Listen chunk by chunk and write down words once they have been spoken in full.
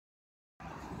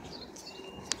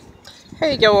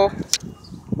Hey y'all,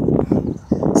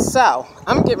 so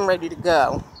I'm getting ready to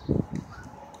go.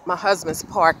 My husband's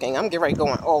parking. I'm getting ready to go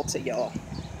on Ulta, y'all.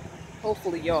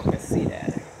 Hopefully y'all can see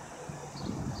that.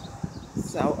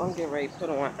 So I'm getting ready to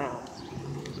put on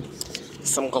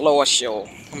some gloss, y'all.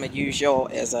 I'm gonna use y'all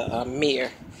as a mirror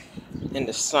in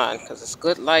the sun because it's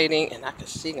good lighting and I can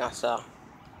see myself.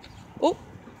 Oh,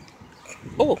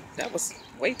 oh, that was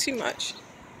way too much.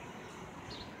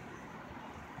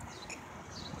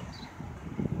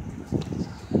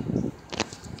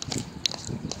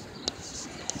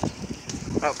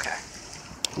 Okay.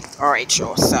 All right,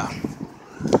 y'all. So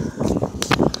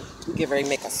we get ready to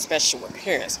make a special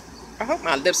appearance. I hope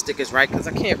my lipstick is right because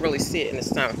I can't really see it in the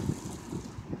sun.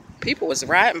 People was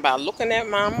riding by looking at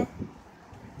mama.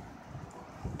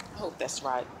 I hope that's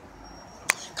right.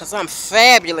 Because I'm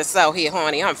fabulous out here,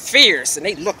 honey. I'm fierce. And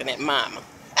they looking at mama.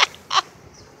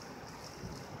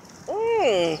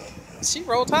 She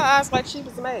rolled her eyes like she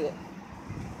was mad.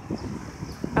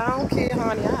 I don't care,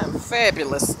 honey. I am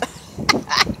fabulous.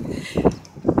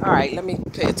 All right, let me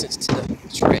pay attention to the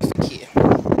traffic here.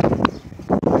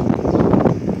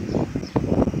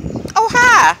 Oh,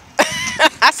 hi.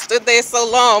 I stood there so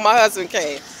long, my husband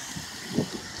came.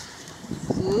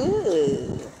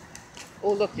 Ooh.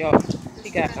 Oh, look, y'all.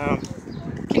 He got,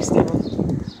 keep still.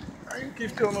 I ain't keep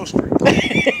still no street.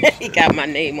 He got my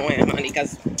name on him, honey,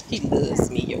 because he loves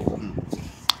me, yo.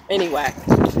 Anyway.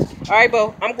 All right,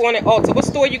 Bo. I'm going to Ulta. What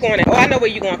store you going at? Oh, I know where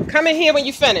you're going. Come in here when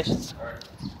you finish.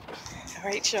 All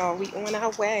right, y'all. We on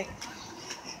our way.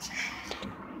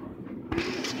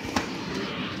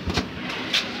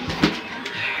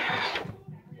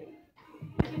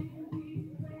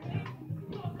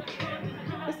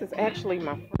 This is actually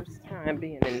my first time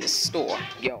being in this store,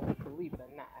 yo. Believe it or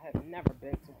not, I have never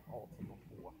been to an Ulta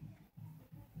before.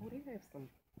 Oh, they have some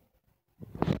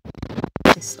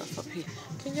stuff up here.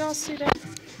 Can y'all see that?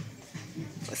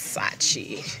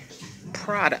 Versace,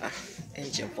 Prada,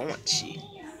 and Givenchy.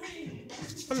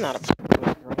 I'm not a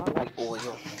Prada girl. I like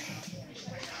oil.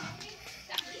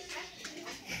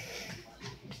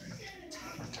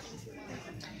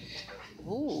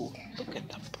 Ooh, look at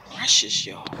the brushes,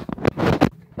 y'all.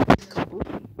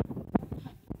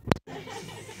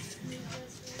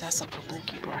 That's a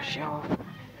kabuki brush, y'all.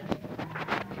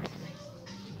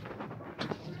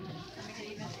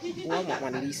 Oh, I want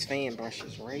one of these fan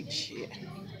brushes, right? Shit. I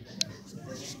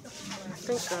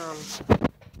think,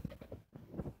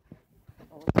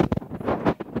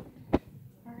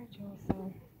 alright, y'all,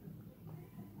 so.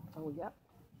 Oh, yep.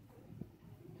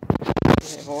 We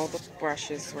have all the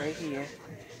brushes right here.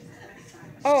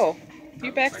 Oh,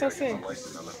 you back so soon?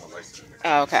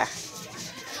 Oh, okay.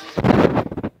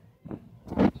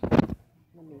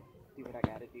 Let me do what I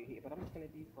gotta do here, but I'm just gonna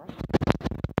do brushes.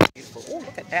 Beautiful. Oh,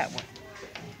 look at that one.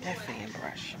 That fan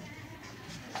brush.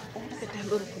 Oh, look at that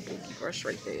little kabuki brush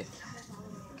right there.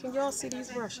 Can y'all see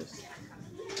these brushes?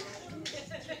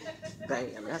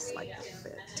 Bam, that's like the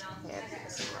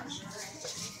fabulous brush.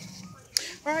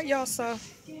 Alright, y'all, so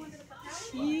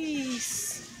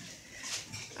peace.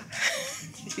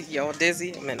 Y'all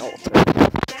dizzy? I'm in Ulta.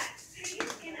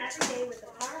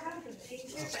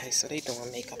 Okay, so they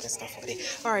doing makeup and stuff over there.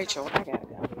 Alright, y'all, I gotta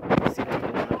go. See what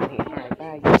they're doing here. Alright,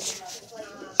 bye, y'all.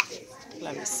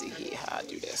 Let me see here how I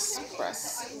do this.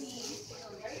 Press.